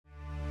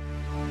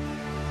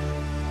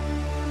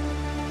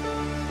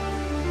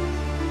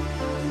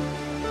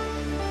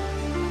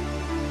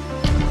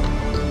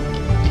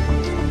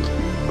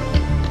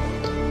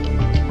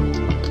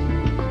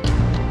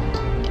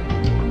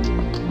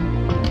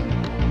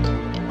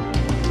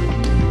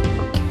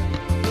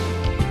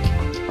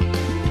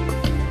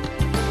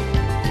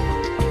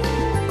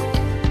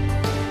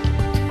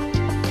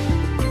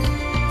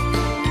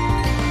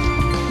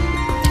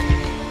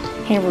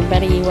Hey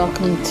everybody,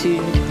 welcome to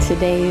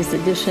today's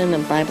edition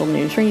of Bible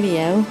News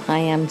Radio. I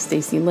am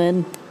Stacy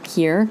Lynn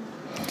here.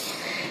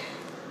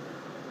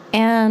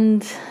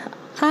 And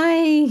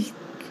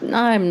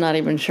I'm not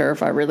even sure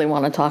if I really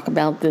want to talk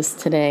about this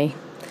today.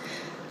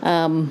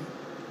 I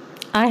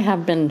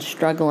have been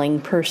struggling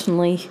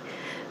personally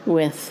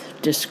with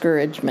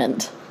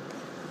discouragement,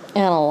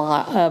 and a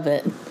lot of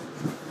it.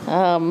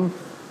 And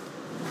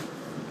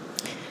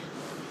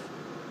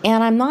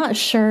I'm not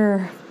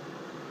sure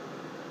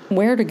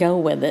where to go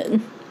with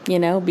it,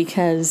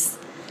 because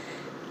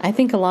I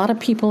think a lot of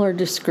people are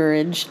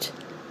discouraged.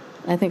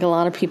 I think a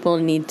lot of people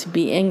need to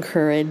be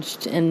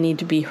encouraged and need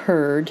to be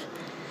heard.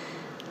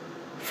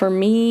 For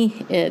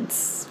me,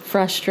 it's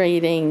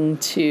frustrating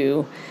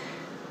to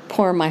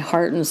pour my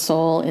heart and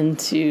soul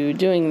into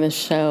doing this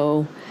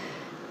show,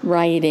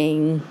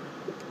 writing,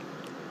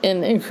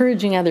 and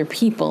encouraging other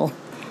people,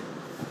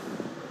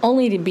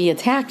 only to be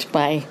attacked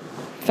by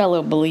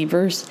fellow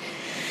believers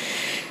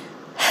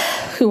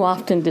who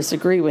often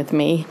disagree with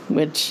me,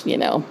 which,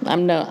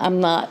 I'm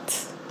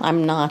not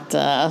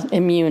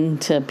immune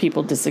to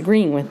people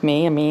disagreeing with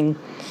me. I mean,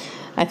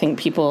 I think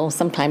people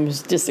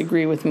sometimes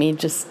disagree with me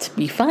just to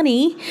be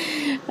funny.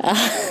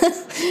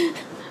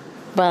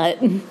 But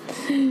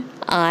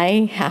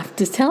I have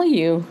to tell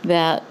you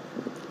that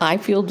I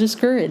feel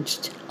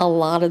discouraged a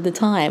lot of the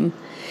time.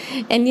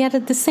 And yet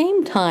at the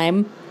same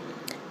time,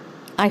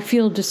 I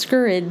feel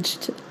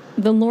discouraged,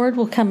 the Lord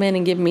will come in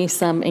and give me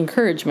some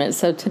encouragement.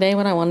 So today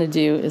what I want to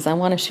do is I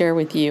want to share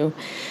with you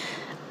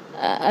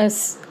a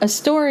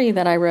story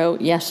that I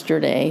wrote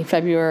yesterday,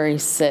 February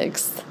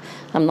 6th.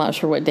 I'm not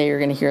sure what day you're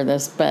going to hear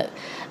this, but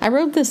I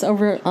wrote this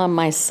over on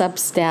my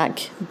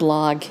Substack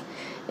blog.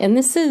 And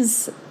this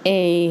is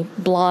a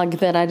blog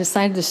that I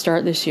decided to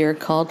start this year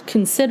called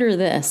Consider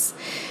This.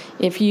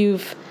 If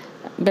you've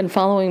been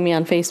following me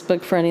on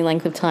Facebook for any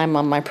length of time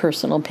on my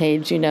personal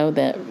page, you know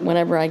that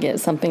whenever I get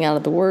something out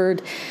of the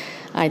Word,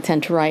 I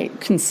tend to write,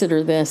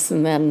 consider this,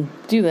 and then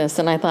do this.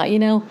 And I thought,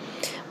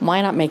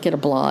 why not make it a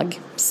blog?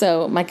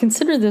 So my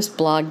Consider This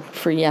blog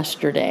for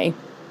yesterday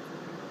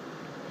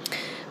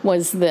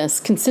was this: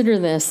 consider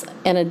this,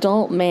 an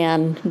adult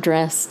man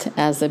dressed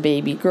as a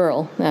baby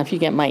girl. Now, if you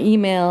get my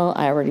email,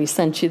 I already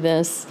sent you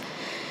this.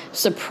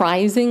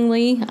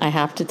 Surprisingly, I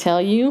have to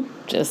tell you,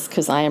 just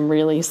because I am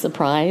really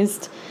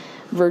surprised,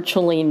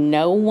 virtually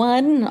no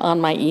one on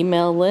my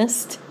email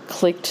list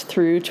clicked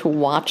through to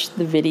watch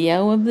the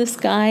video of this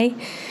guy.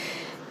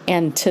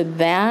 And to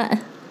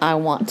that, I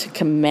want to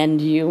commend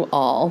you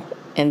all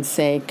and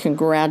say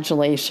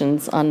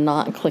congratulations on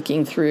not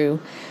clicking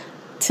through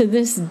to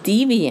this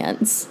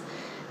deviance.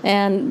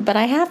 But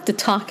I have to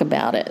talk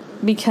about it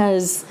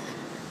because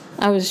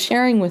I was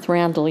sharing with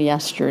Randall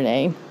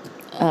yesterday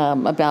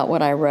about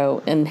what I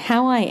wrote, and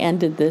how I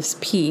ended this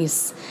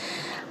piece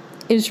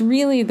is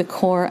really the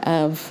core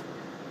of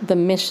the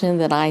mission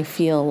that I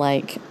feel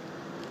like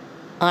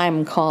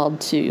I'm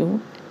called to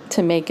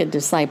make a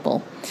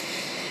disciple.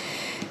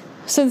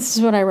 So this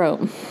is what I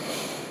wrote.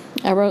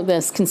 I wrote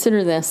this: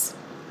 consider this.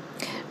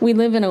 We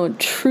live in a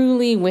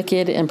truly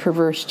wicked and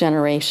perverse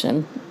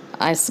generation.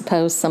 I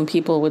suppose some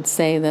people would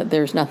say that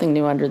there's nothing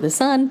new under the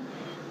sun,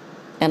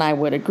 and I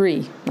would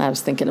agree. I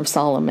was thinking of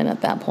Solomon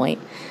at that point.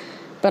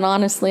 But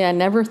honestly, I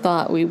never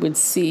thought we would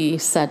see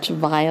such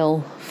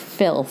vile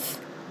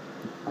filth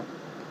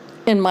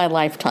in my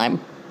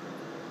lifetime.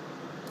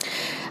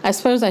 I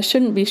suppose I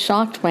shouldn't be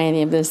shocked by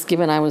any of this,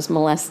 given I was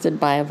molested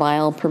by a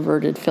vile,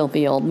 perverted,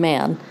 filthy old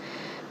man.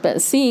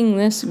 But seeing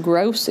this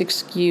gross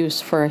excuse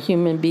for a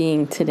human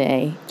being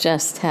today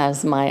just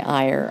has my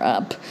ire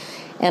up.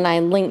 And I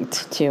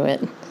linked to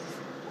it.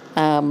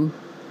 And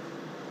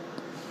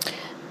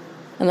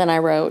then I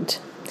wrote,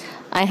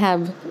 I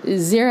have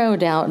zero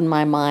doubt in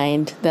my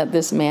mind that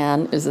this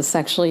man is a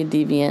sexually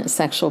deviant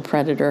sexual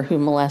predator who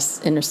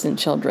molests innocent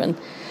children.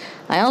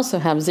 I also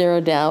have zero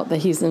doubt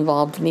that he's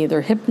involved in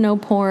either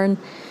hypnoporn,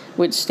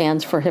 which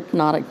stands for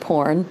hypnotic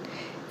porn,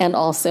 and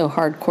also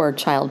hardcore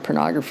child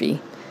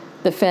pornography.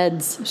 The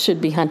feds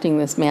should be hunting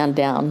this man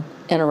down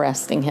and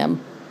arresting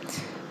him.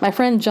 My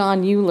friend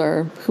John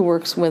Euler, who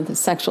works with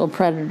sexual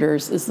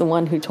predators, is the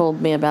one who told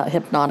me about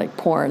hypnotic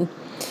porn.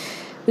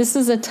 This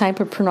is a type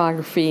of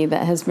pornography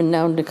that has been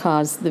known to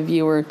cause the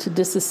viewer to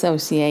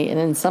disassociate and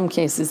in some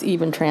cases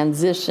even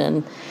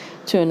transition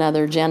to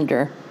another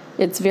gender.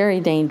 It's very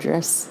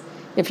dangerous.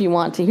 If you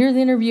want to hear the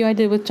interview I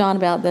did with John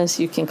about this,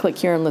 you can click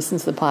here and listen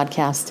to the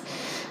podcast.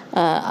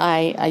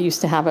 I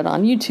used to have it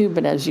on YouTube,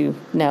 but as you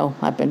know,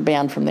 I've been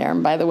banned from there.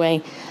 And by the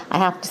way, I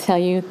have to tell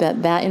you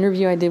that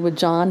interview I did with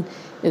John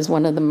is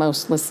one of the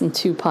most listened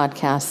to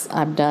podcasts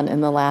I've done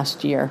in the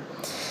last year.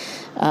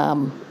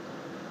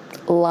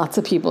 Lots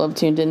of people have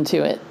tuned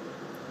into it,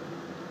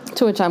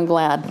 to which I'm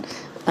glad.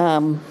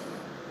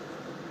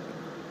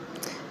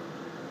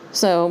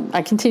 So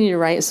I continue to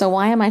write. So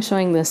why am I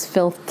showing this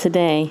filth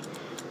today?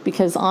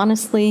 Because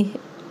honestly,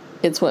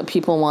 it's what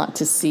people want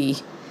to see.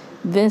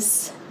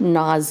 This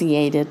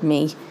nauseated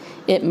me.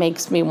 It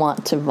makes me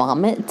want to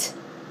vomit.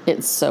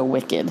 It's so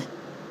wicked.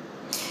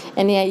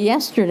 And yet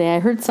yesterday I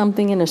heard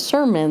something in a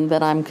sermon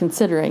that I'm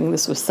considering.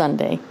 This was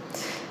Sunday.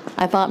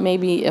 I thought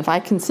maybe if I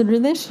consider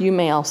this, you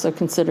may also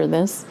consider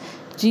this.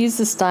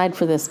 Jesus died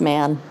for this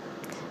man.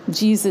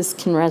 Jesus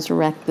can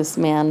resurrect this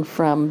man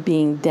from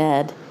being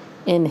dead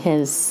in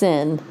his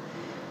sin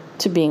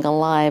to being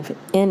alive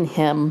in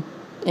him,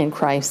 in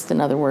Christ,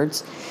 in other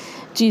words.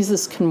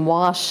 Jesus can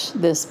wash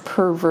this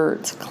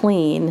pervert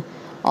clean.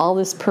 All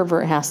this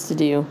pervert has to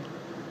do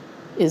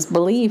is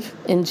believe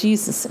in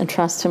Jesus and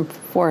trust him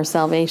for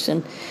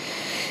salvation.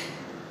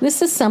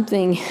 This is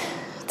something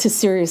to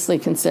seriously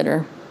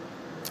consider.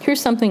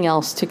 Here's something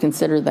else to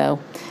consider, though.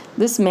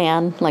 This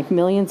man, like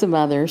millions of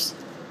others,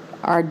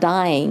 are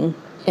dying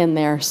in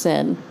their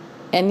sin.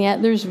 And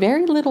yet there's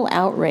very little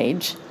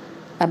outrage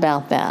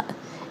about that.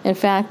 In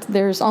fact,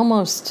 there's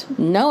almost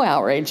no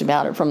outrage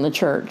about it from the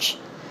church.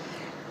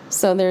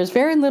 So there's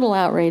very little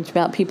outrage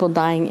about people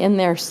dying in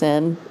their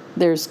sin.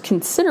 There's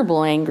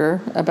considerable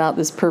anger about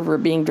this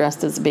pervert being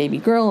dressed as a baby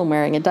girl and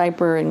wearing a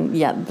diaper, and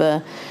yet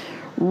the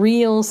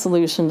real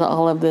solution to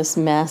all of this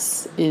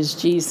mess is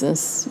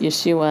Jesus,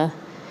 Yeshua.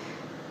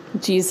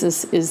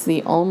 Jesus is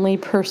the only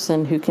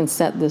person who can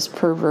set this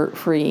pervert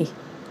free.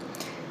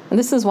 And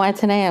this is why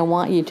today I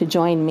want you to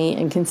join me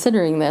in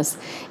considering this.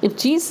 If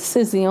Jesus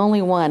is the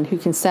only one who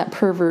can set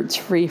perverts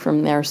free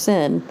from their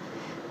sin,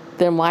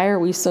 then why are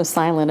we so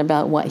silent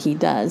about what he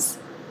does?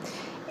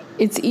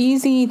 It's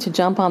easy to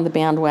jump on the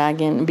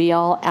bandwagon and be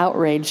all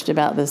outraged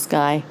about this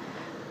guy,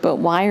 but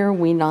why are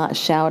we not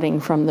shouting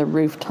from the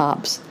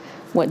rooftops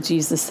what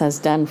Jesus has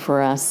done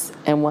for us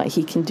and what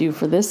he can do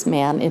for this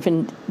man if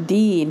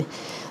indeed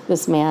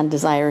this man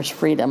desires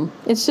freedom?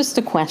 It's just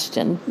a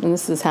question, and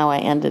this is how I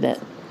ended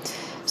it.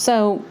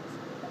 So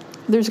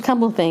there's a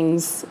couple of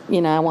things,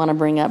 I want to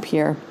bring up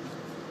here.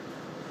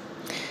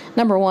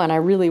 Number one, I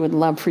really would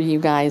love for you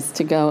guys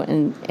to go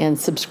and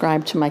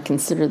subscribe to my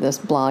Consider This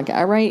blog.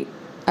 I write,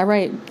 I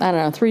don't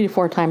know, 3 to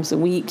 4 times a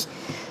week.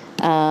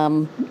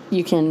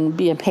 You can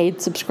be a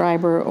paid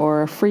subscriber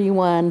or a free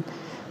one.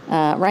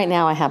 Right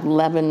now I have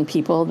 11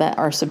 people that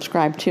are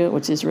subscribed to it,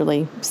 which is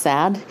really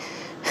sad.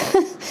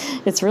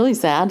 It's really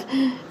sad.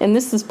 And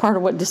this is part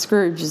of what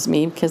discourages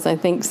me, because I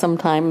think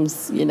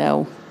sometimes, it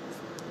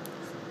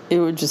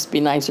would just be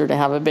nicer to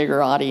have a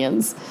bigger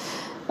audience.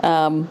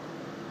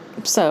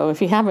 So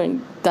if you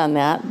haven't done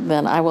that,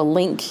 then I will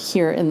link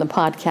here in the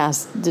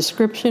podcast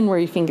description where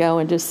you can go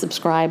and just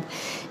subscribe.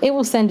 It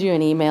will send you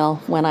an email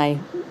when I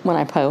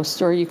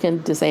post, or you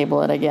can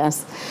disable it, I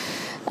guess.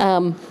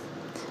 But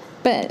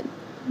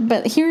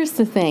here's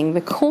the thing.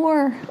 The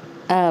core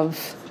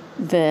of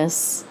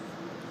this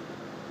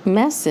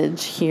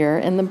message here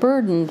and the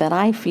burden that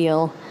I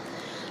feel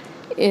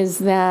is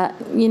that,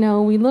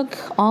 we look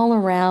all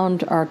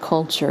around our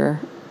culture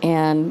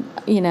and,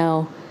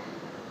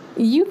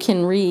 you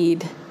can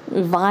read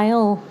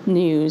vile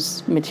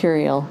news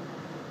material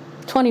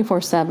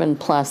 24/7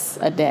 plus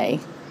a day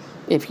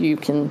if you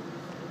can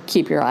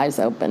keep your eyes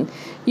open.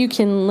 You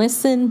can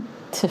listen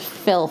to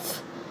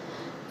filth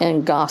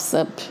and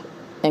gossip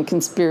and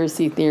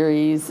conspiracy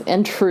theories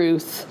and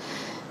truth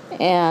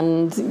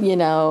and,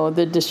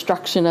 the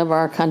destruction of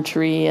our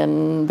country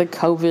and the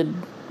COVID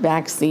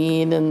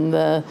vaccine and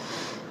the,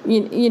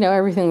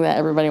 everything that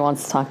everybody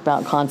wants to talk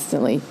about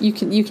constantly. You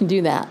can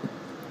do that.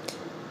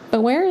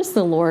 But where is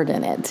the Lord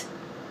in it?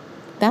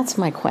 That's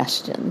my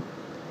question.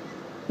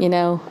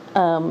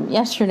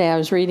 Yesterday I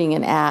was reading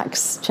in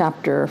Acts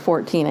chapter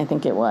 14, I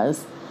think it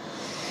was.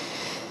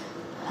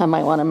 I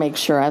might want to make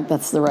sure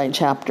that's the right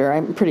chapter.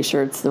 I'm pretty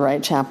sure it's the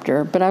right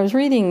chapter. But I was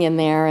reading in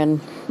there, and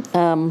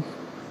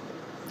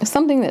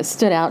something that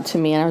stood out to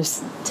me, and I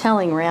was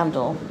telling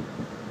Randall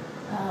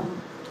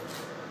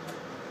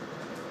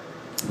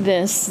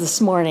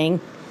this morning.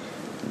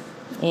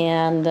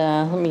 And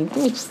let me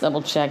just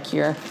double check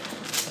here,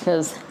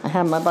 because I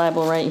have my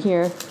Bible right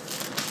here.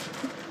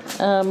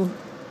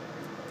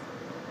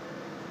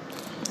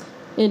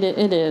 It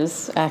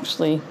is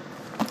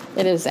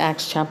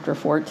Acts chapter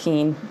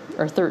 14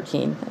 or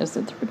 13. Is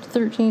it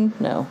 13?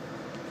 No.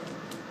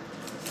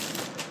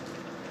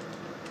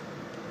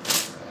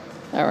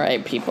 All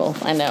right, people.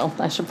 I know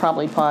I should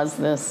probably pause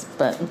this,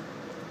 but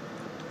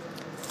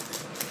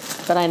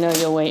I know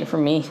you'll wait for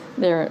me.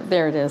 There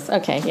it is.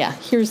 Okay, yeah.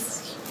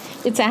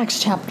 It's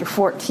Acts chapter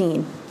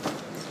 14.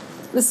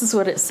 This is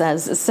what it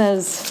says. It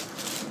says,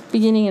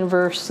 beginning in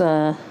verse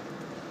 8,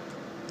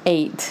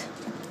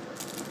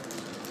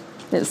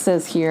 it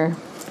says here,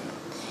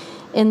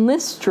 in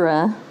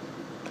Lystra,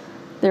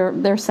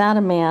 there sat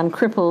a man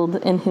crippled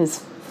in his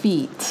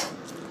feet,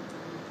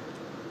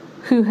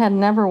 who had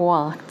never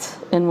walked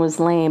and was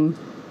lame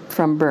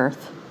from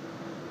birth.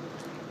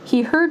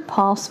 He heard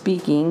Paul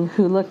speaking,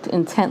 who looked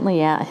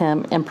intently at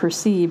him and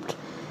perceived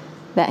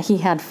that he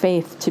had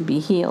faith to be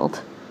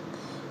healed.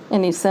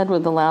 And he said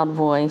with a loud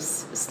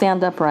voice,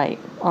 stand upright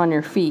on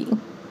your feet.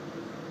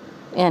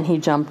 And he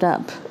jumped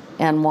up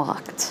and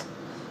walked.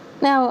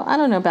 Now, I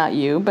don't know about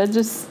you, but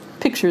just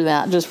picture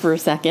that just for a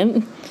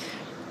second.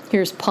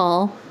 Here's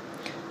Paul,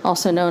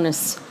 also known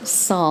as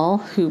Saul,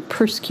 who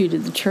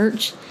persecuted the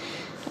church,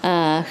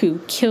 who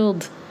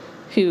killed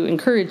who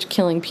encouraged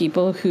killing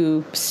people,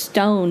 who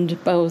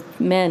stoned both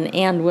men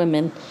and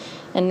women.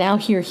 And now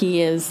here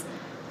he is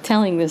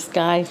telling this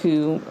guy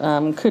who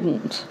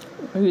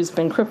who's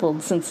been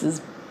crippled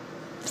since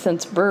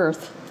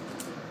birth,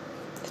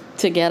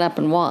 to get up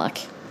and walk.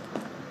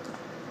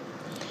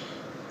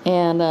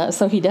 And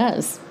so he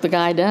does. The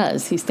guy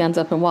does. He stands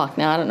up and walks.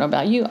 Now, I don't know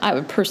about you. I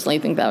would personally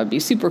think that would be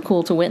super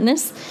cool to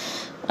witness.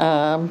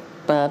 Yeah.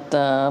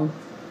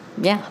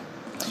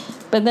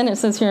 But then it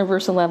says here in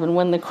verse 11,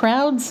 when the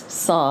crowds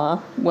saw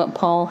what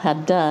Paul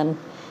had done,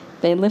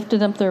 they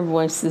lifted up their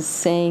voices,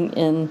 saying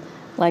in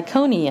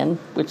Lycaonian,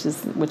 which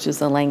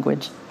is a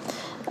language.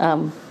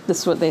 This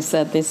is what they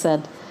said. They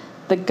said,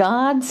 the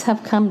gods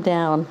have come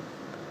down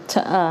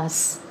to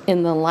us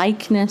in the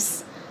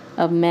likeness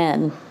of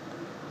men.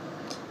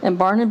 And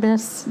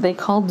Barnabas they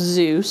called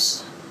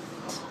Zeus,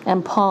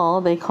 and Paul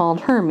they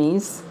called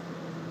Hermes,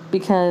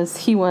 because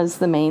he was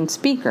the main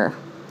speaker.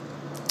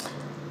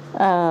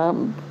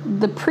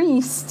 The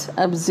priest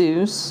of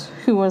Zeus,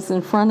 who was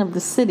in front of the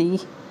city,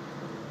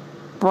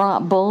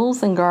 brought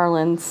bulls and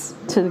garlands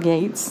to the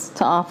gates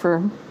to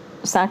offer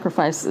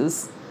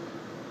sacrifices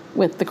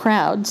with the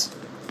crowds.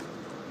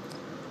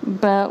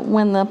 But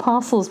when the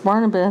apostles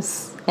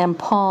Barnabas and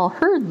Paul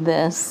heard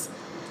this,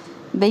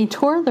 they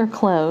tore their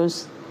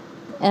clothes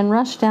and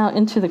rushed out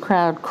into the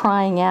crowd,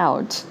 crying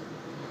out,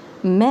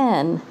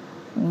 men,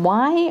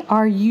 why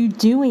are you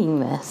doing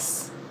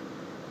this?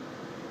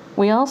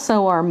 We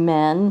also are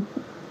men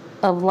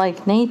of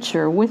like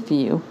nature with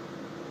you,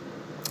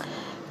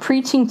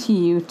 preaching to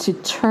you to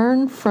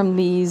turn from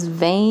these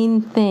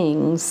vain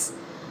things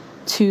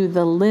to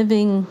the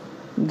living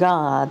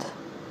God,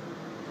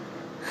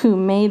 who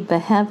made the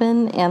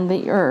heaven and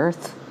the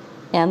earth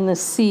and the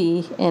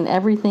sea and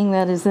everything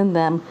that is in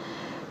them,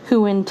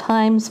 who in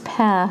times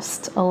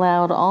past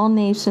allowed all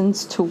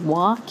nations to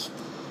walk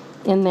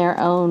in their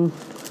own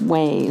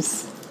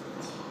ways.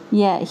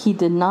 Yet he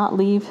did not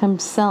leave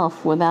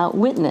himself without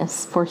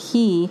witness, for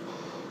he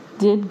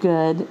did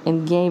good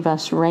and gave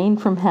us rain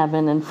from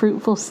heaven and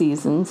fruitful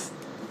seasons,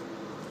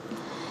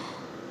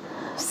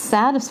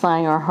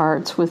 satisfying our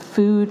hearts with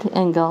food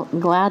and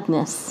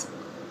gladness.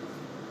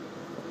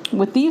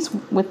 With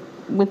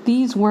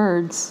these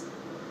words,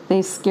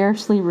 they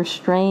scarcely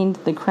restrained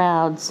the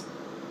crowds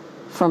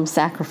from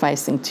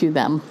sacrificing to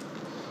them.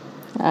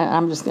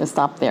 I'm just going to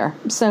stop there.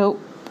 So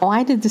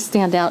why did this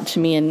stand out to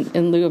me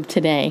in lieu of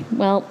today?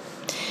 Well,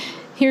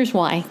 here's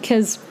why.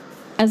 Because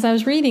as I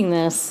was reading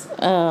this,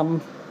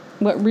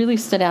 what really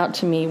stood out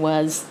to me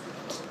was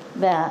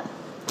that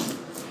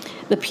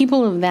the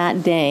people of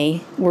that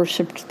day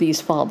worshipped these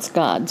false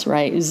gods,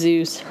 right?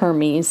 Zeus,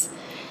 Hermes,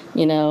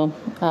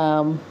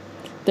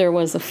 there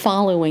was a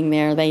following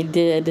there. They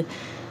did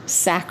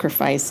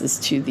sacrifices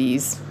to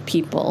these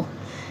people,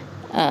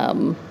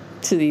 to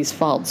these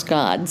false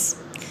gods.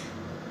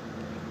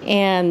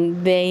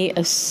 And they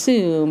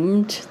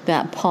assumed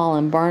that Paul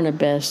and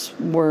Barnabas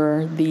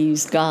were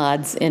these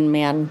gods in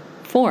man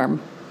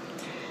form,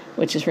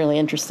 which is really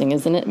interesting,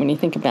 isn't it, when you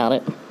think about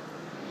it?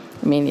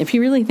 I mean, if you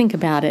really think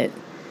about it,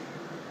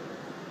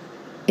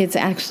 it's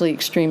actually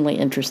extremely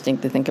interesting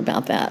to think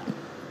about that.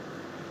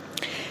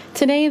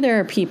 Today, there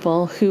are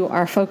people who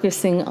are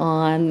focusing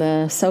on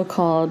the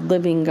so-called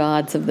living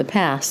gods of the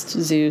past,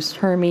 Zeus,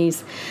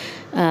 Hermes.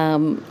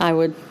 I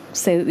would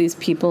say that these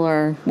people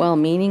are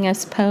well-meaning, I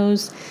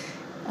suppose.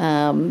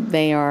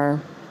 They are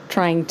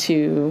trying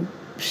to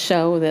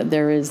show that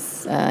there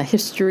is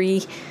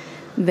history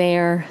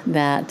there,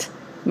 that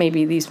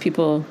maybe these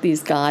people,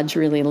 these gods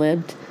really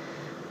lived.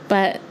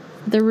 But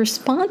the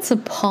response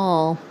of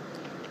Paul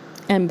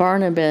and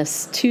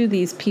Barnabas to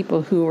these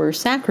people who were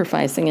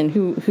sacrificing and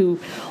who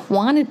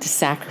wanted to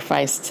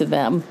sacrifice to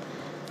them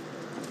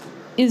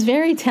is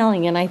very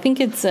telling, and I think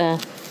it's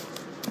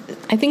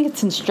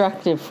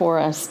instructive for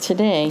us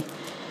today.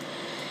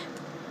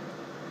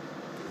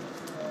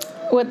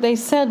 What they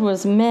said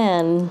was,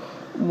 men,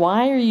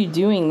 why are you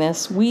doing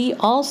this? We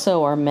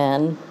also are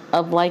men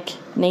of like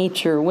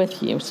nature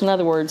with you. So in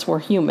other words, we're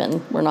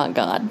human. We're not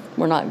God.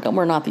 We're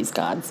not these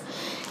gods.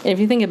 And if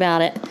you think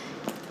about it,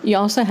 you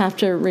also have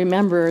to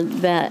remember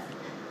that,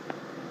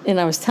 and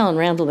I was telling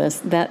Randall this,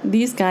 that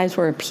these guys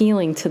were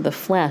appealing to the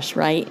flesh,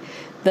 right?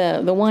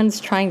 The ones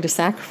trying to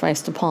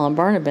sacrifice to Paul and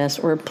Barnabas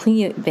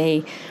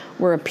they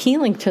were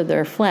appealing to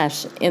their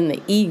flesh in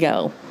the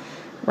ego,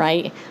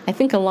 right? I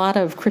think a lot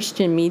of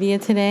Christian media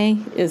today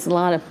is a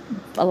lot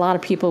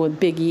of people with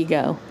big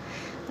ego,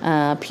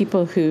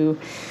 people who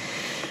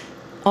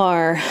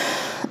are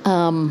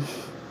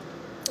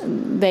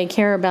they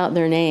care about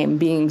their name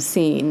being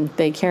seen.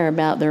 They care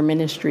about their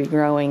ministry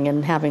growing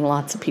and having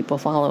lots of people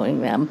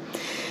following them.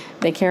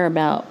 They care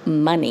about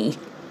money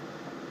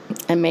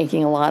and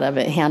making a lot of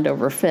it hand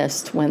over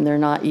fist when they're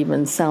not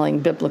even selling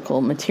biblical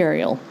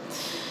material.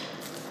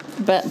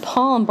 But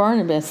Paul and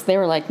Barnabas, they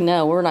were like,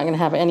 no, we're not going to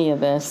have any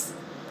of this.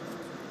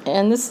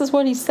 And this is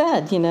what he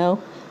said,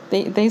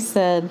 They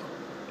said,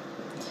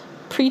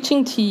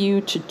 preaching to you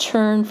to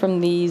turn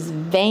from these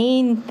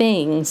vain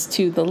things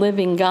to the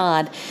living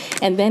God.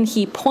 And then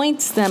he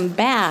points them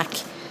back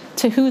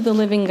to who the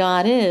living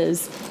God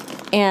is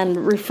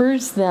and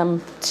refers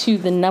them to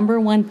the number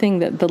one thing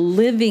that the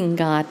living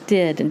God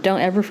did. And don't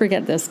ever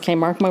forget this, okay?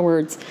 Mark my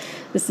words.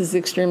 This is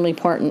extremely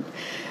important.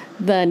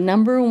 The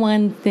number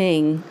one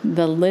thing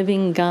the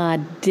living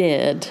God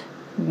did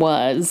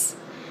was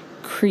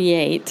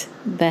create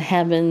the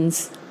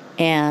heavens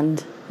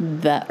and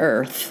the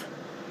earth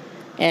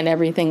and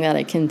everything that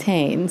it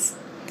contains.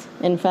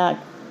 In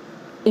fact,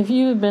 if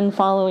you have been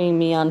following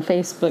me on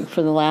Facebook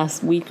for the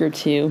last week or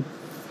two,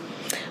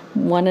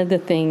 one of the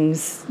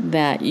things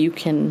that you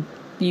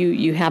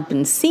have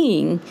been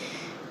seeing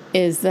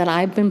is that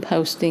I've been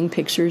posting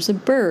pictures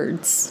of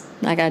birds.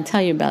 I got to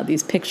tell you about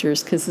these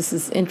pictures because this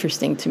is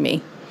interesting to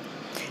me.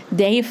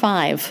 Day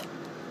 5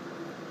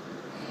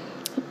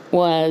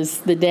 was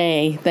the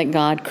day that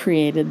God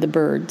created the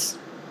birds.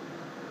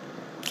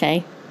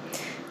 Okay?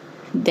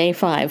 Day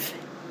 5.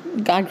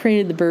 God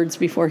created the birds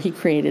before he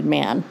created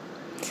man.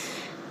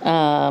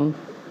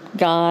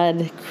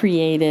 God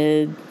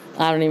created,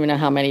 I don't even know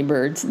how many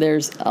birds.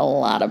 There's a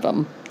lot of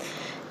them.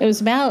 It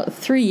was about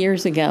 3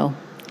 years ago,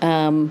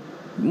 when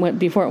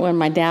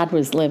my dad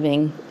was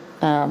living.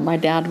 My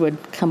dad would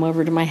come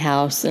over to my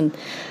house, and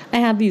I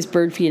have these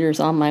bird feeders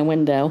on my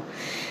window.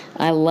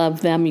 I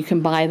love them. You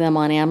can buy them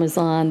on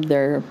Amazon.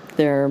 They're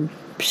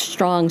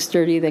strong,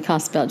 sturdy. They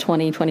cost about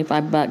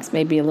 $20-$25,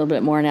 maybe a little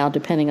bit more now,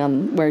 depending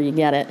on where you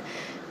get it.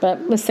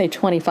 But let's say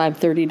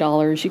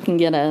 $25-$30. You can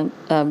get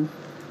a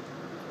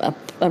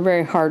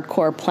very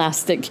hardcore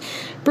plastic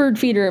bird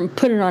feeder and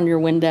put it on your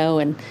window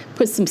and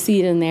put some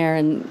seed in there,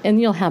 and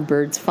you'll have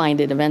birds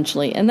find it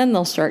eventually. And then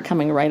they'll start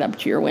coming right up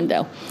to your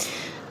window.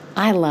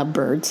 I love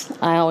birds.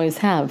 I always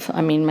have.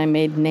 I mean, my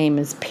maiden name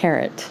is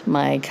Parrot.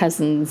 My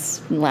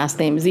cousin's last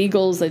name is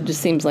Eagles. It just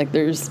seems like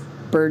there's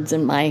birds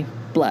in my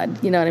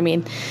blood. You know what I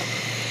mean?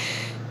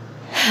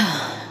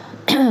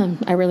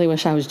 I really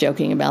wish I was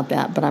joking about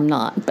that, but I'm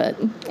not. But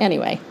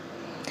anyway,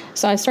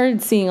 so I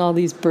started seeing all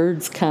these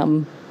birds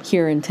come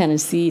here in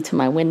Tennessee to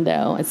my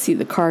window. I see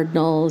the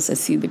cardinals, I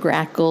see the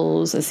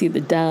grackles, I see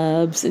the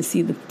doves, I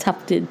see the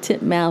tufted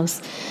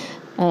titmouse.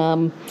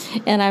 And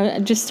I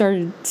just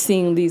started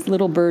seeing these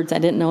little birds. I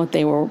didn't know what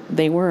they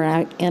were.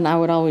 And I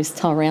would always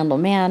tell Randall,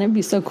 man, it'd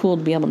be so cool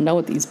to be able to know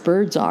what these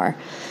birds are.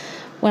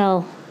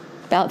 Well,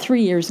 about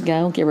 3 years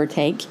ago, give or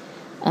take,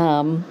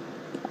 I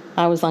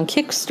was on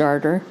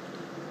Kickstarter,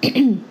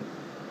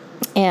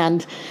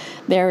 and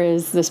there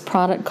is this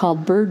product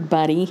called Bird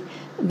Buddy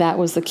that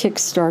was the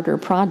Kickstarter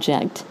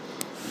project.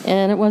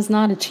 And it was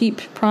not a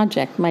cheap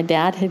project. My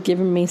dad had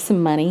given me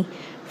some money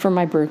for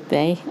my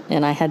birthday,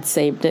 and I had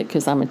saved it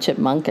because I'm a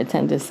chipmunk. I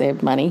tend to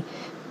save money,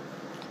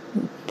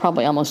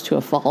 probably almost to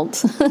a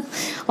fault,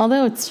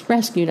 although it's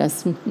rescued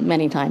us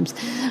many times.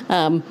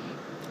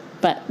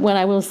 But what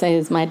I will say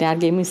is my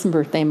dad gave me some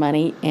birthday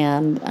money,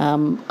 and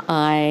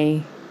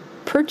I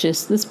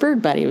purchased this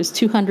Bird Buddy. It was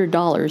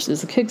 $200.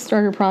 It's a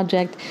Kickstarter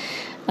project.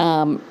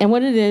 And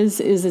what it is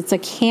it's a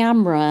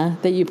camera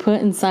that you put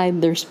inside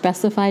their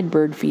specified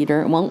bird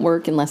feeder. It won't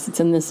work unless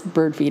it's in this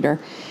bird feeder.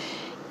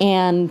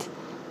 And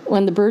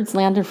when the birds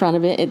land in front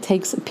of it, it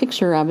takes a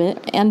picture of it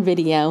and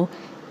video,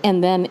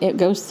 and then it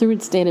goes through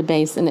its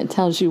database and it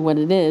tells you what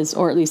it is,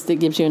 or at least it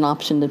gives you an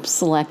option to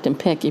select and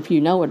pick if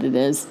you know what it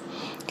is,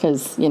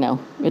 because,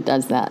 it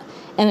does that.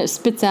 And it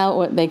spits out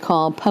what they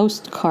call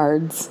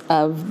postcards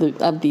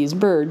of these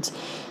birds,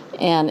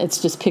 and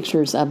it's just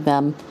pictures of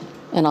them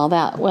and all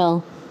that.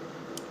 Well,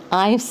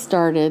 I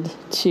started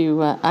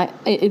to,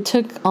 it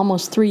took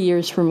almost 3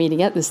 years for me to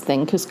get this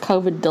thing because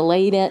COVID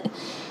delayed it.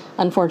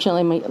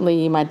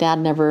 Unfortunately, my dad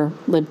never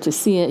lived to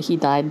see it. He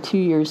died 2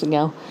 years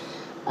ago.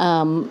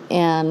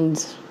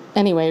 And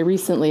anyway,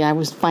 recently I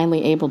was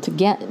finally able to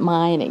get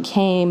mine. It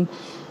came.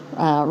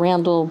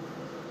 Randall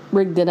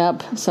rigged it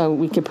up so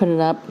we could put it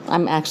up.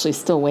 I'm actually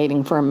still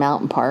waiting for a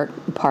mountain park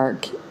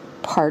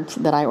part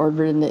that I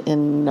ordered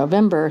in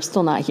November.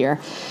 Still not here.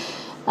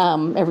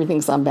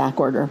 Everything's on back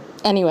order.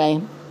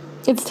 Anyway,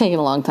 it's taken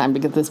a long time to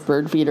get this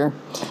bird feeder.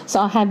 So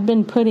I have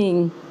been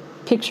putting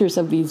pictures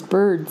of these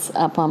birds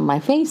up on my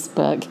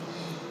Facebook,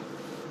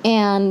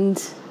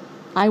 and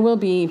I will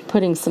be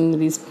putting some of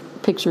these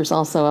pictures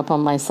also up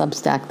on my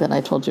Substack that I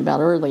told you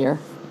about earlier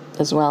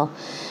as well.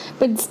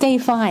 But it's day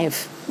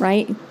 5,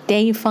 right?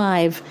 Day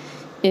 5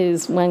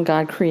 is when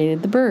God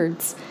created the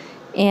birds.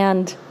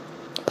 And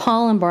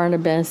Paul and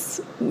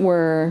Barnabas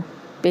were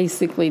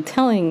basically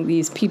telling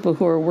these people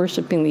who are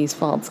worshiping these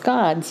false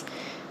gods,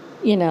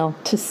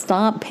 to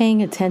stop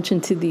paying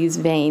attention to these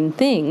vain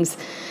things.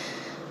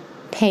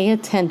 Pay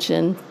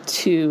attention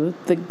to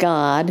the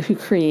God who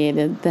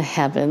created the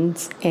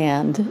heavens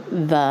and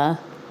the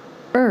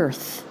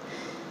earth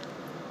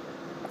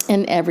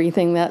and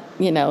everything that,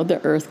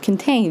 the earth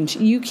contains.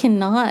 You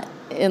cannot,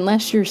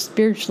 unless you're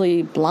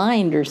spiritually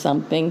blind or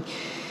something,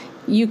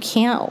 you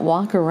can't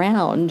walk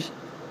around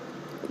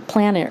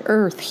planet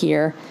Earth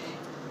here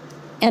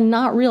and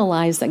not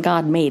realize that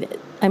God made it.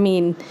 I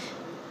mean,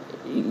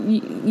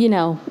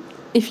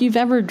 if you've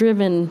ever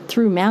driven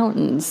through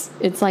mountains,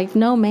 it's like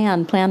no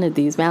man planted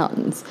these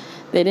mountains.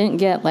 They didn't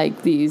get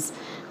like these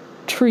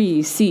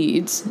tree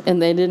seeds, and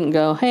they didn't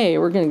go, hey,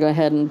 we're going to go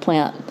ahead and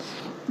plant,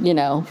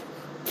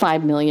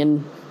 5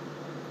 million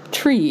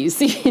trees,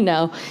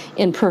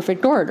 in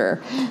perfect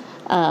order.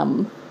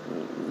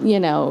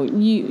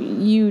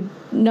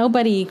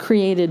 Nobody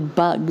created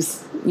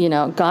bugs.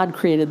 God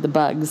created the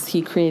bugs.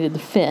 He created the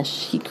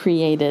fish. He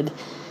created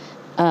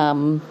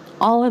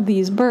all of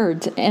these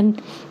birds.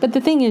 But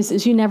the thing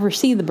is you never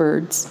see the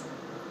birds.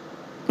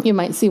 You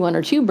might see one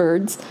or two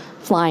birds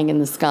flying in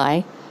the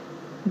sky,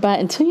 but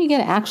until you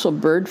get an actual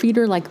bird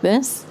feeder like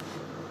this,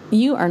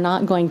 you are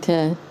not going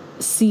to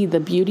see the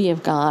beauty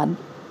of God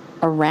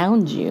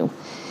around you.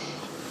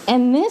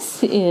 And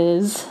this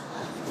is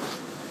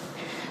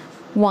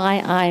why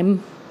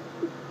I'm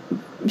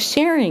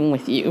sharing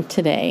with you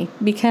today,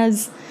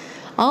 because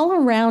all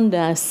around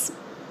us,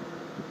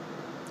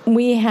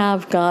 we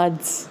have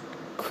God's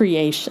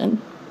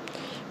creation,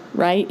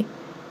 right?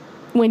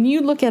 When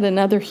you look at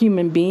another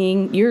human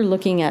being, you're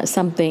looking at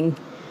something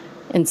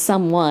and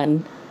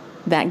someone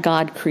that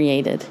God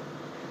created.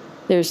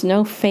 There's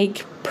no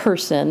fake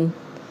person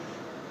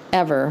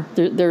ever.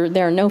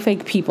 There are no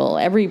fake people.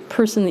 Every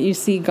person that you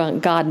see,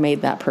 God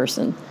made that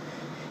person.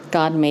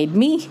 God made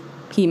me.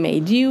 He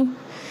made you.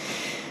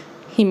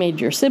 He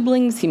made your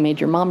siblings. He made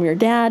your mom, your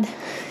dad.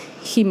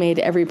 He made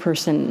every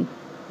person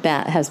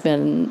that has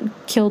been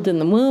killed in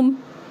the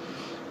womb.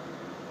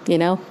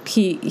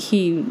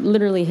 He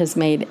literally has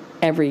made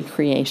every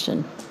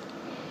creation.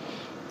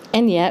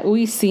 And yet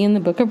we see in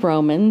the book of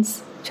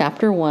Romans,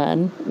 chapter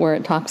 1, where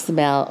it talks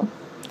about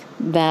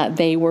that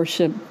they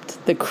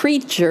worshiped the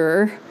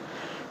creature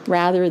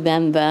rather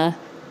than the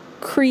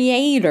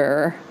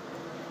creator.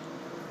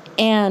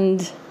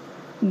 And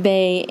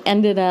they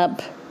ended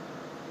up,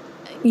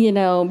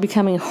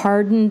 becoming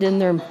hardened in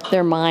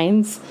their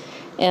minds,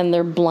 and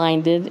they're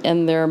blinded,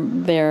 and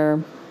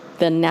the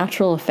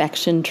natural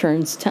affection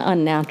turns to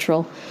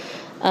unnatural,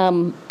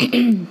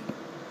 and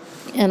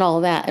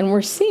all that. And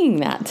we're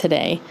seeing that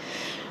today.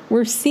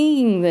 We're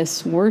seeing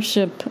this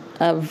worship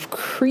of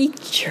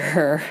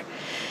creature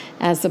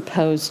as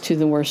opposed to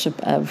the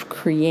worship of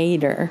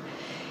creator.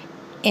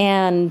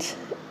 And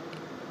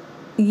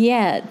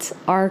yet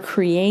our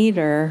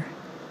creator,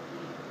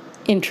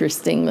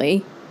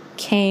 interestingly,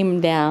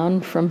 came down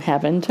from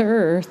heaven to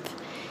earth.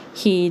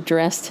 He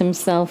dressed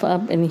himself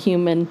up in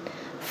human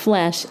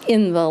flesh,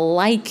 in the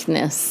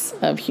likeness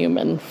of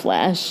human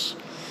flesh,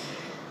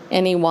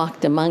 and he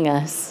walked among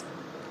us.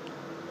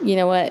 You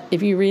know what?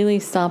 If you really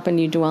stop and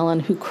you dwell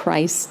on who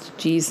Christ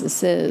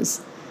Jesus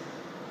is,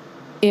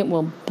 it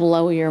will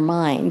blow your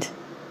mind.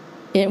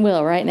 It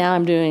will. Right now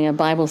I'm doing a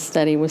Bible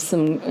study with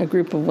a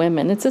group of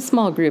women. It's a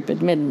small group,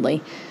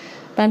 admittedly,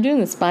 but I'm doing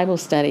this Bible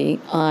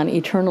study on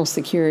eternal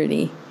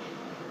security.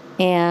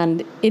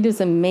 And it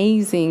is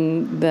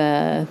amazing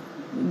the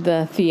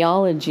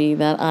theology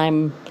that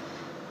I'm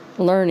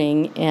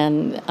learning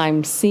and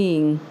I'm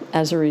seeing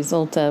as a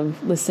result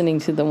of listening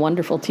to the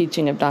wonderful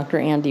teaching of Dr.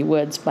 Andy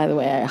Woods. By the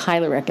way, I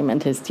highly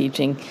recommend his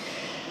teaching.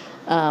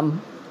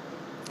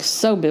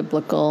 So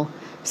biblical,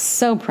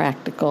 so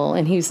practical,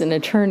 and he's an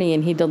attorney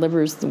and he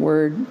delivers the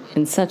word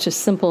in such a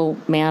simple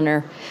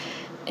manner,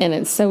 and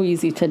it's so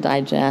easy to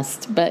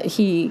digest. But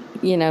he's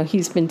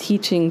been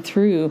teaching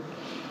through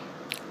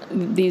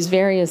these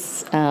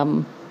various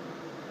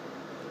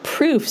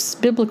proofs,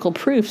 biblical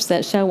proofs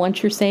that show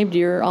once you're saved,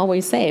 you're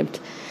always saved,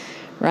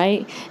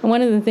 right? And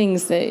one of the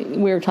things that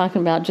we were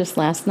talking about just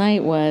last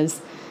night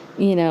was,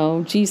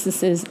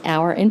 Jesus is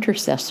our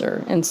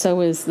intercessor, and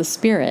so is the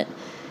Spirit.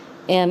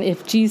 And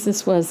if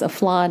Jesus was a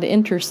flawed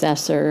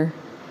intercessor,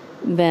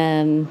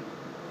 then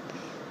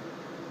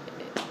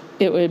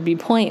it would be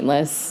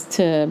pointless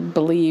to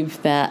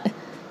believe that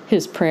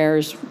his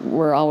prayers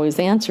were always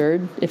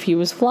answered if he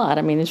was flawed.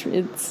 I mean,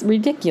 it's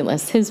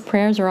ridiculous. His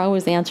prayers are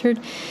always answered.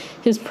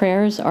 His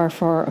prayers are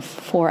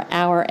for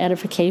our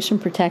edification,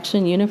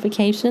 protection,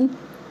 unification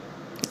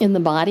in the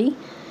body.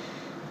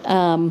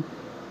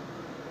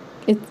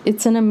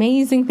 It's an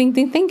amazing thing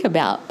to think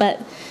about, but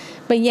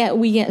yet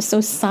we get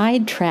so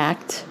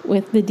sidetracked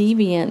with the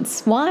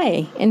deviance.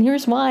 Why? And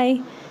here's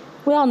why.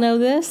 We all know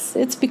this.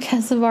 It's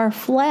because of our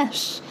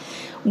flesh.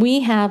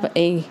 We have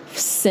a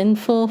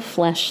sinful,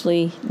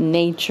 fleshly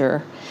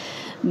nature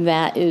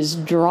that is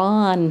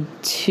drawn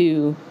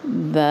to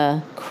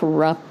the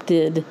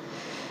corrupted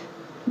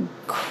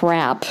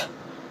crap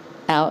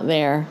out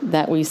there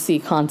that we see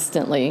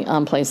constantly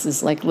on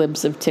places like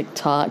Libs of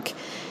TikTok,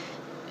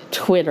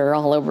 Twitter,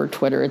 all over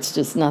Twitter. It's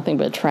just nothing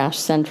but trash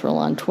central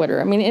on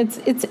Twitter. I mean,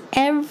 it's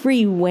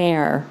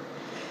everywhere,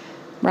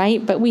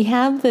 right? But we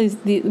have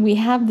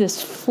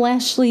this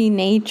fleshly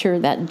nature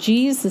that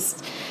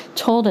Jesus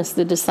told us,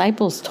 the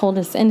disciples told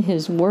us in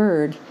his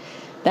word,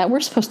 that we're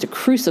supposed to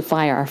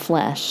crucify our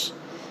flesh.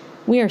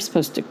 We are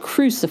supposed to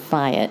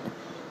crucify it,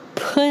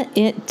 put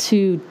it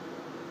to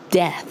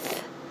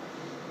death.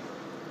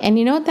 And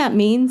you know what that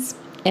means?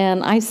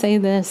 And I say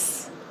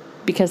this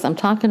because I'm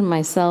talking to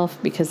myself,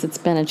 because it's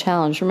been a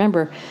challenge.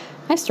 Remember,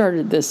 I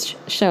started this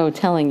show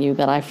telling you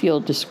that I feel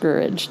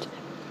discouraged.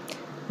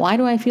 Why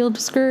do I feel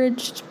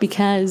discouraged?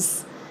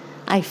 Because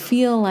I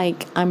feel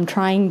like I'm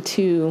trying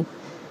to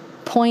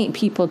point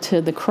people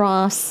to the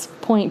cross,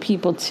 point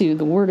people to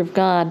the Word of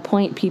God,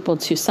 point people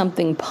to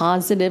something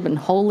positive and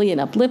holy and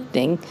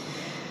uplifting,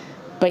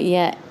 but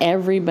yet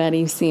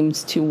everybody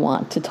seems to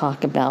want to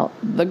talk about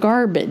the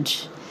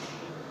garbage.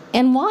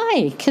 And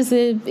why? Because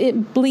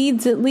it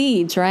bleeds, it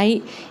leads,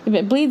 right? If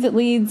it bleeds, it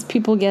leads,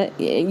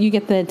 you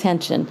get the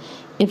attention.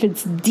 If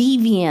it's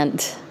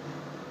deviant,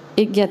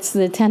 it gets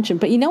the attention.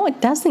 But you know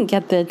what doesn't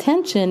get the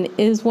attention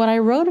is what I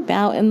wrote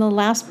about in the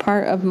last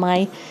part of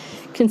my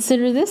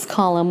Consider This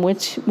column,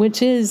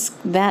 which is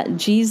that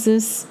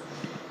Jesus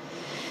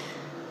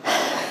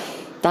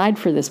died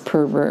for this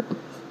pervert.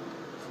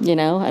 You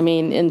know, I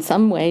mean, in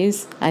some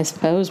ways, I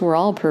suppose we're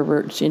all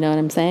perverts, you know what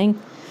I'm saying?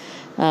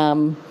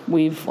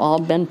 We've all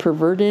been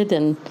perverted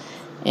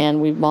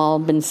and we've all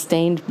been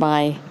stained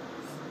by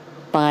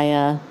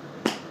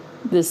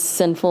this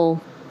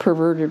sinful,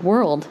 perverted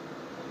world.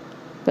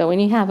 But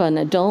when you have an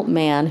adult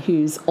man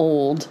who's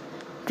old,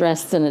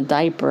 dressed in a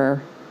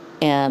diaper,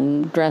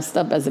 and dressed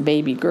up as a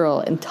baby girl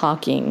and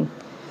talking,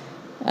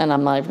 and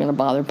I'm not even going to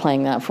bother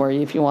playing that for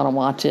you if you want to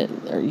watch it,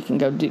 or you can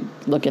go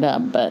look it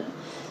up, but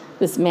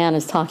this man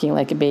is talking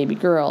like a baby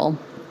girl.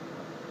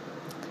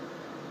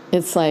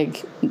 It's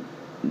like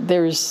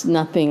there's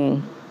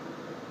nothing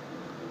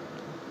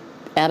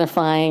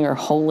edifying or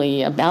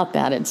holy about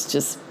that. It's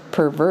just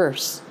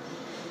perverse.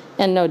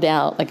 And no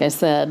doubt, like I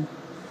said,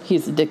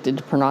 he's addicted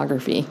to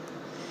pornography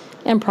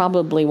and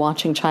probably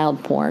watching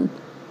child porn,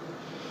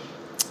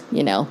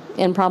 you know,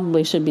 and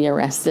probably should be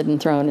arrested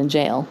and thrown in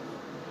jail.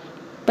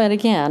 But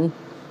again,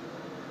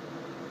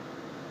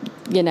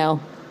 you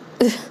know,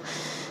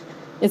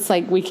 it's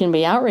like we can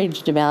be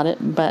outraged about it,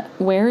 but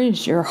where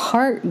is your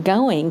heart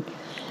going?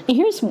 And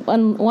here's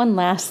one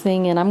last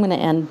thing, and I'm going to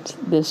end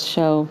this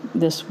show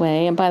this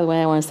way. And by the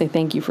way, I want to say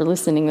thank you for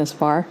listening this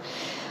far.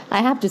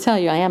 I have to tell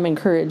you, I am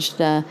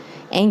encouraged.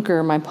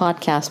 Anchor, my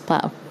podcast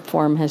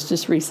platform, has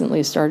just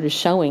recently started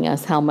showing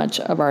us how much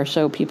of our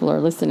show people are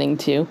listening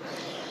to.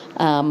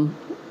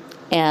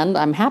 And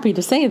I'm happy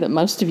to say that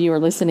most of you are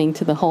listening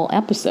to the whole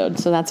episode,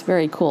 so that's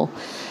very cool.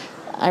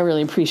 I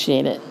really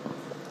appreciate it.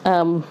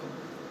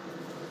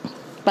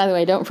 By the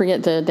way, don't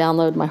forget to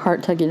download my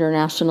Heart Tug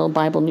International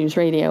Bible News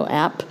Radio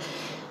app.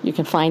 You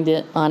can find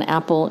it on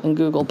Apple and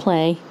Google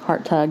Play,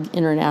 Heart Tug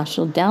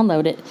International.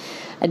 Download it.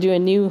 I do a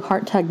new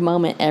Heart Tug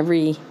moment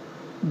every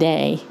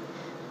day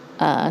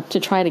to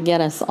try to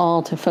get us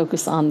all to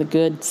focus on the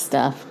good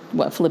stuff,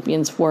 what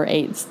Philippians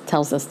 4:8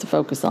 tells us to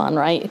focus on,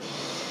 right?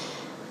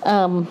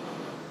 But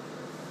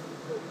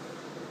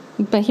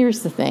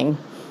here's the thing.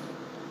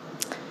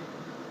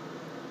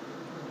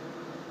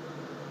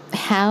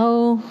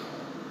 How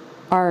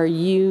are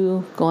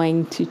you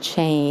going to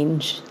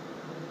change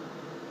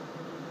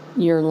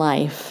your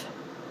life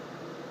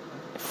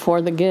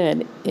for the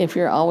good if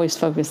you're always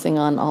focusing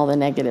on all the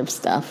negative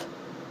stuff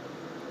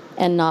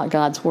and not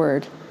God's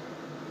word?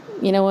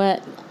 You know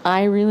what?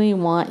 I really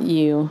want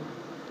you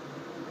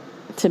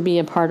to be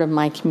a part of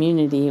my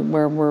community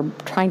where we're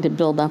trying to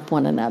build up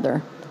one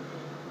another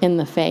in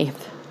the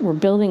faith. We're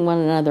building one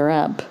another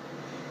up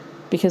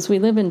because we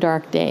live in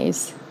dark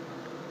days.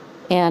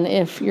 And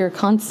if you're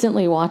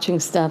constantly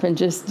watching stuff and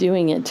just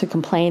doing it to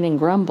complain and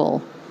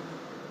grumble,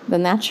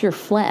 then that's your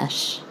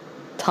flesh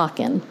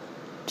talking.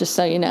 Just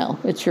so you know,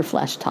 it's your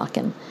flesh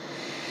talking.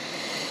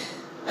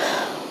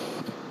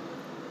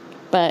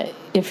 But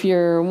if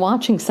you're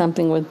watching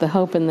something with the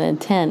hope and the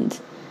intent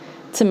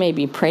to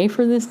maybe pray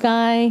for this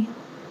guy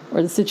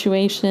or the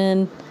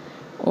situation,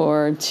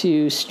 or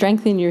to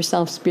strengthen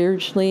yourself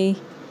spiritually,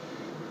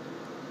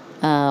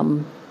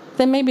 then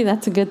maybe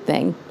that's a good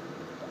thing.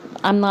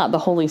 I'm not the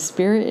Holy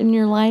Spirit in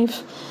your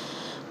life.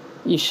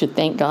 You should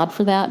thank God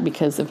for that,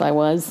 because if I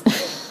was,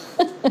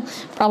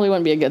 probably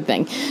wouldn't be a good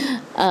thing.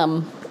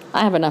 I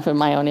have enough of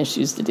my own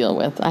issues to deal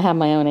with. I have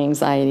my own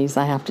anxieties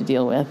I have to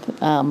deal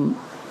with,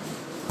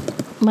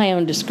 my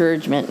own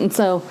discouragement. And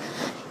so,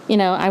 you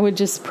know, I would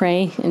just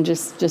pray and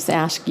just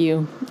ask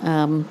you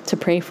to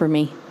pray for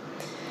me.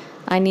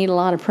 I need a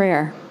lot of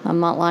prayer. I'm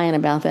not lying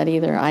about that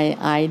either.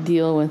 I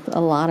deal with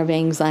a lot of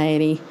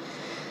anxiety.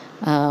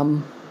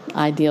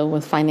 I deal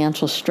with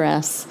financial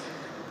stress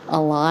a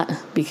lot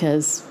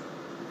because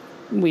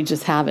we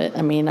just have it.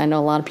 I mean, I know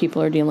a lot of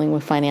people are dealing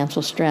with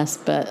financial stress,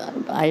 but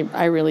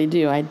I really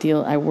do.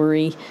 I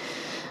worry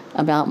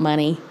about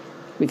money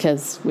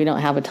because we don't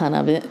have a ton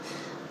of it.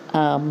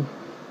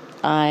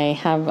 I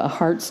have a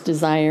heart's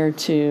desire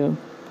to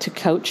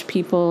coach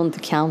people and to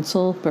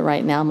counsel, but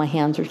right now my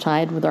hands are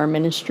tied with our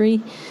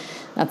ministry.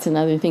 That's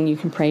another thing you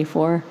can pray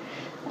for.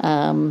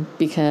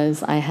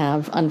 Because I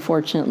have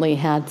unfortunately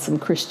had some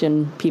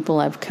Christian people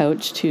I've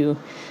coached who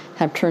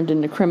have turned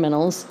into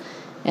criminals,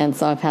 and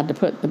so I've had to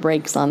put the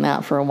brakes on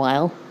that for a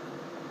while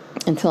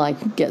until I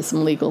can get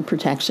some legal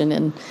protection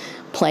in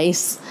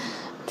place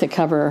to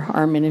cover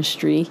our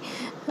ministry,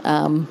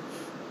 you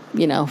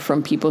know,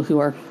 from people who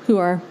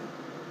are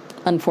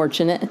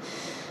unfortunate,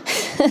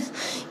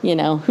 you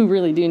know, who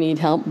really do need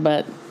help.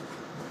 But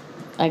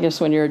I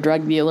guess when you're a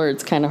drug dealer,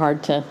 it's kind of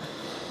hard to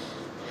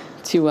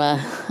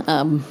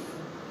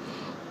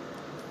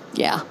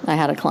Yeah, I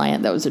had a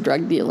client that was a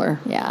drug dealer.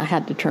 Yeah, I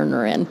had to turn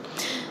her in.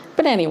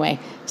 But anyway,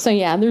 so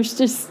yeah, there's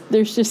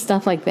just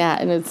stuff like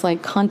that, and it's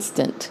like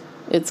constant.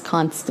 It's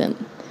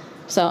constant.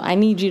 So I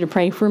need you to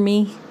pray for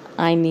me.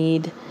 I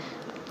need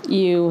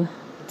you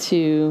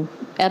to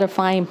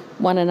edify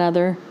one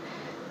another.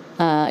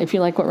 If you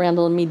like what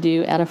Randall and me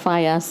do,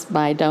 edify us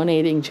by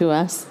donating to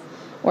us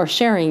or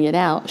sharing it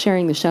out,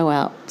 sharing the show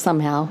out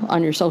somehow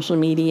on your social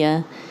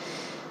media,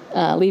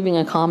 leaving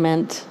a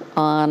comment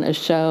on a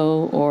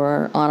show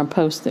or on a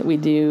post that we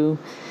do,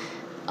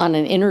 on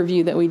an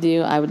interview that we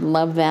do. I would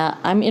love that.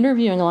 I'm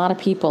interviewing a lot of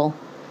people.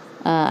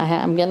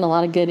 I'm getting a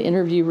lot of good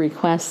interview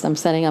requests. I'm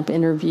setting up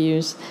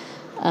interviews.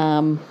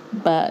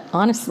 But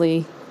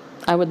honestly,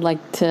 I would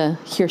like to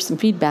hear some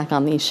feedback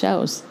on these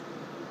shows.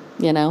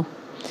 You know,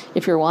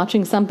 if you're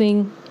watching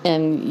something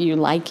and you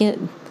like it,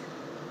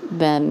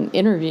 then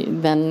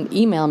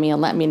email me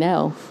and let me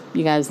know.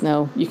 You guys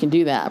know you can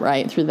do that,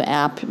 right? Through the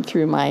app,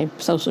 through my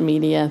social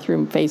media,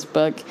 through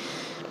Facebook,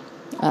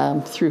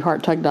 through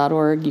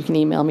hearttug.org. You can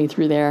email me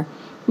through there.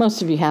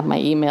 Most of you have my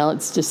email.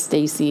 It's just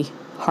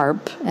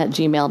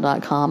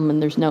stacyharp@gmail.com,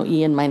 and there's no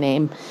E in my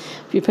name.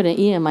 If you put an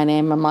E in my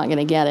name, I'm not going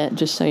to get it.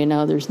 Just so you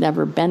know, there's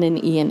never been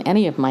an E in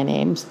any of my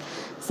names.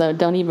 So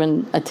don't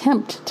even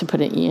attempt to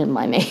put an E in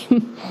my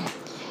name.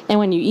 And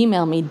when you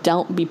email me,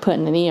 don't be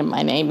putting an E in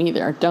my name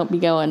either. Don't be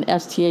going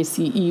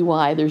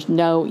STACEY. There's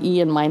no E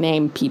in my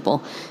name,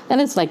 people.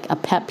 And it's like a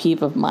pet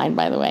peeve of mine,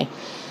 by the way.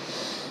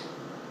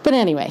 But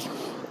anyway,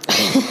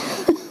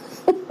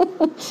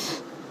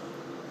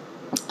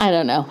 I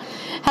don't know.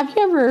 Have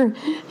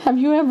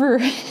you ever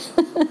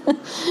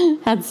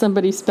had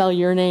somebody spell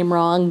your name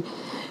wrong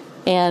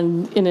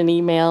and in an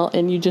email,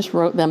 and you just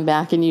wrote them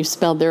back and you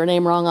spelled their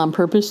name wrong on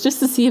purpose just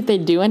to see if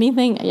they'd do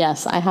anything?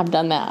 Yes, I have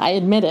done that. I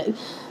admit it.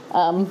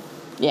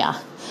 Yeah,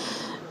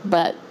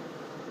 but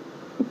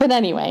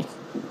anyway,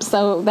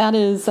 so that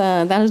is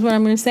what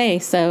I'm going to say.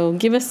 So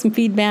give us some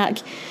feedback.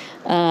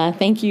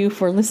 Thank you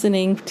for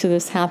listening to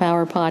this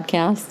half-hour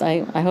podcast.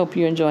 I hope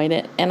you enjoyed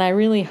it, and I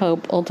really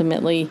hope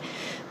ultimately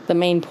the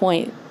main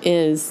point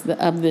is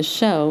of this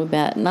show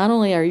that not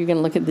only are you going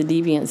to look at the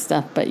deviant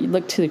stuff, but you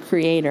look to the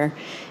Creator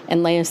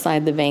and lay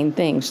aside the vain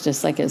things,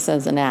 just like it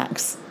says in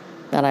Acts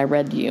that I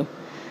read you,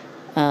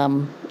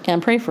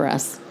 and pray for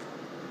us.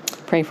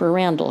 Pray for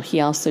Randall. He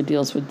also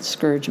deals with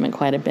discouragement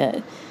quite a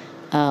bit.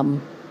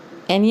 And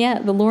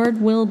yet the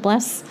Lord will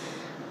bless.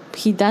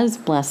 He does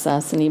bless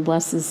us, and he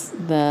blesses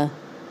the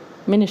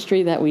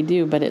ministry that we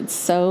do. But it's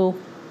so,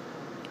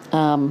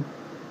 the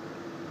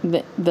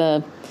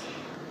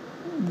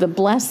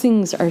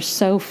blessings are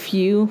so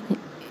few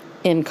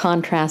in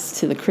contrast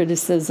to the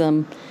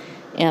criticism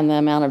and the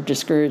amount of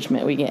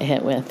discouragement we get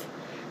hit with.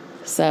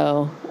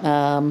 So,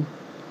 so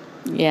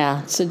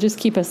just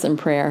keep us in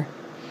prayer.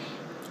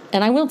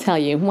 And I will tell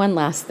you one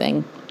last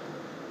thing.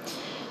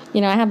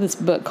 You know, I have this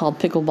book called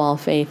Pickleball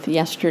Faith.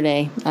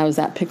 Yesterday, I was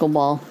at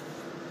Pickleball,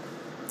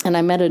 and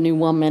I met a new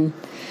woman.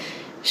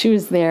 She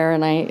was there,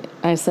 and I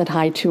said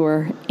hi to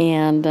her,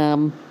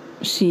 and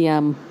she,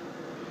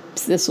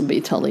 this will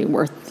be totally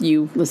worth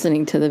you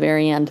listening to the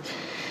very end.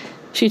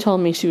 She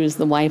told me she was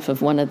the wife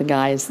of one of the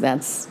guys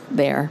that's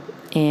there,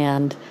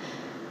 and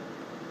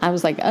I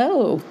was like,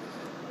 oh,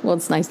 well,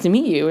 it's nice to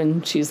meet you.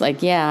 And she's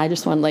like, yeah, I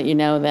just want to let you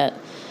know that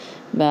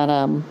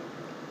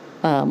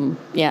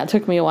it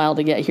took me a while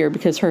to get here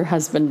because her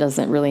husband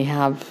doesn't really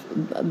have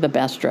the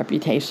best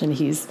reputation.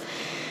 He's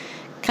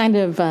kind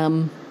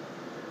of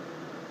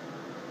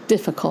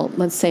difficult,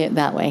 let's say it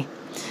that way.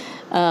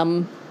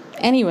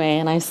 Anyway,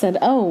 and I said,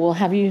 oh, well,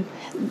 have you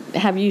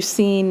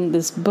seen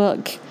this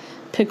book,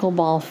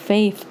 Pickleball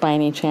Faith, by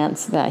any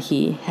chance that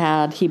he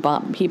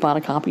bought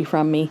a copy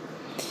from me?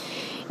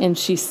 And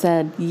she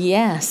said,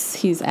 yes,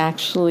 he's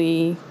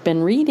actually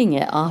been reading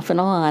it off and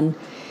on.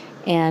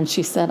 And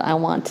she said, I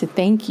want to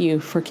thank you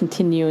for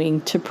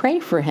continuing to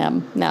pray for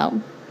him. Now,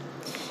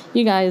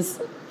 you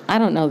guys, I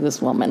don't know this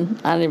woman.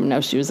 I don't even know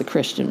if she was a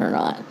Christian or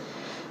not.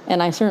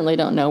 And I certainly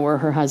don't know where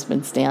her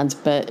husband stands,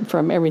 but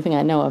from everything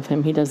I know of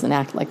him, he doesn't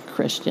act like a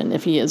Christian,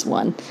 if he is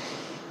one.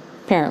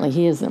 Apparently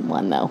he isn't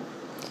one, though,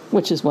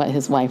 which is what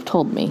his wife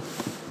told me.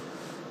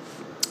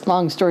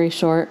 Long story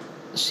short,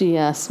 she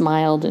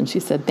smiled and she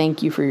said,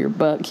 thank you for your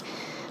book.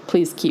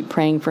 Please keep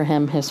praying for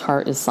him. His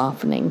heart is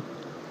softening.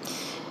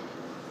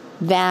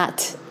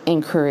 That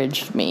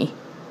encouraged me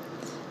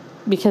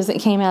because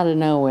it came out of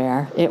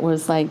nowhere. It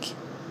was like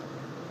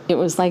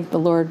the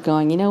Lord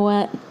going, you know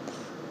what?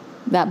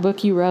 That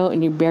book you wrote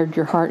and you bared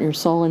your heart and your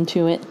soul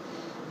into it,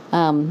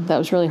 that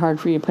was really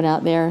hard for you to put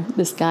out there.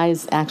 This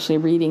guy's actually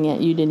reading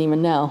it. You didn't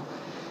even know.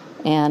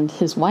 And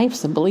his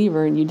wife's a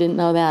believer and you didn't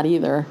know that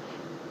either.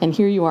 And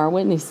here you are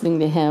witnessing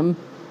to him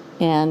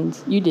and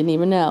you didn't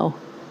even know.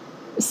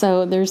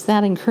 So there's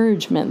that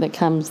encouragement that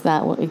comes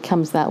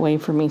that way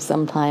for me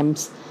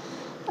sometimes.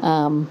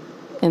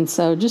 And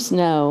so just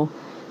know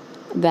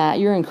that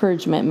your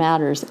encouragement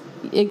matters.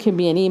 It could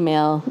be an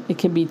email. It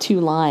could be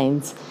 2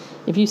 lines.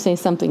 If you say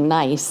something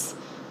nice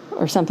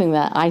or something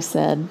that I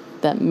said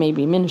that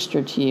maybe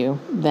ministered to you,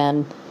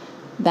 then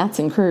that's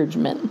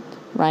encouragement.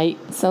 right?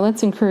 So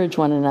let's encourage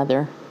one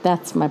another.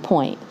 That's my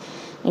point.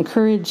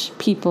 Encourage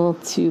people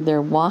to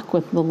their walk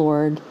with the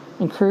Lord.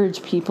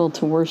 Encourage people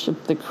to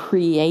worship the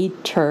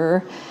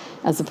Creator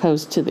as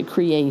opposed to the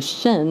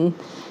creation.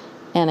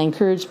 And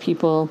encourage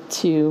people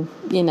to,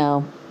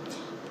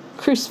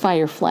 crucify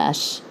your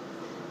flesh.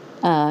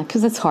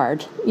 Because it's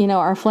hard.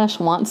 Our flesh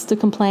wants to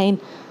complain.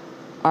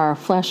 Our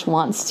flesh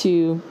wants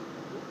to,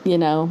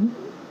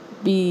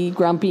 be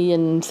grumpy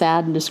and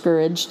sad and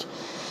discouraged.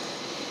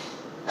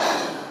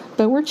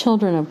 But we're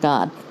children of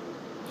God.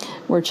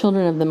 We're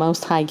children of the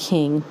Most High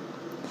King.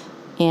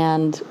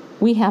 And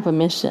we have a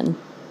mission.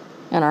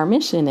 And our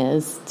mission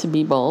is to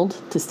be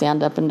bold, to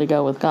stand up and to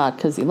go with God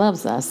because He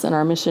loves us. And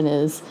our mission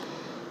is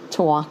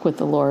to walk with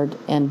the Lord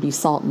and be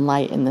salt and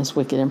light in this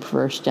wicked and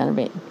perverse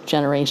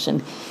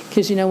generation.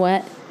 Because you know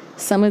what?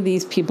 Some of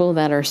these people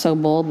that are so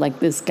bold, like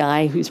this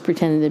guy who's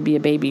pretending to be a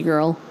baby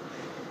girl,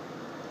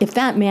 if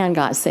that man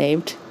got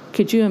saved,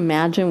 could you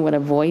imagine what a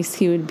voice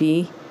he would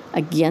be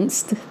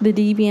against the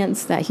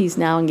deviance that he's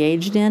now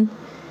engaged in?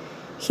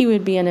 He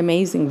would be an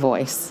amazing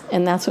voice.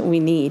 And that's what we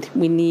need.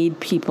 We need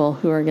people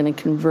who are going to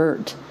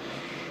convert,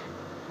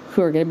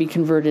 who are going to be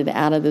converted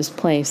out of this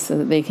place so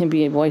that they can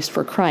be a voice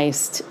for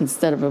Christ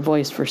instead of a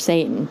voice for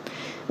Satan,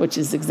 which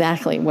is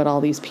exactly what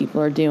all these people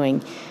are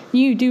doing.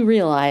 You do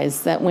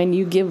realize that when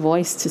you give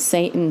voice to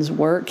Satan's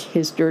work,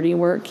 his dirty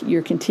work,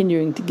 you're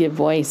continuing to give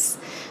voice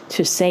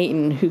to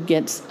Satan, who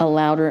gets a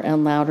louder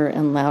and louder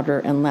and louder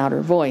and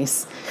louder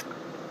voice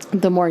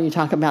the more you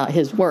talk about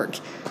his work.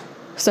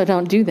 So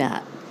don't do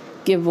that.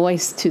 Give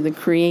voice to the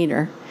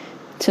Creator,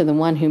 to the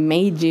one who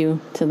made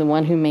you, to the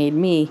one who made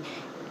me.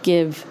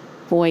 Give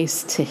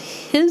voice to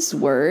His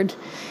word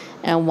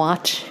and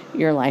watch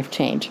your life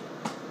change.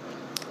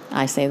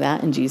 I say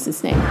that in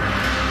Jesus' name.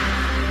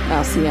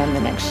 I'll see you on the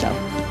next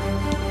show.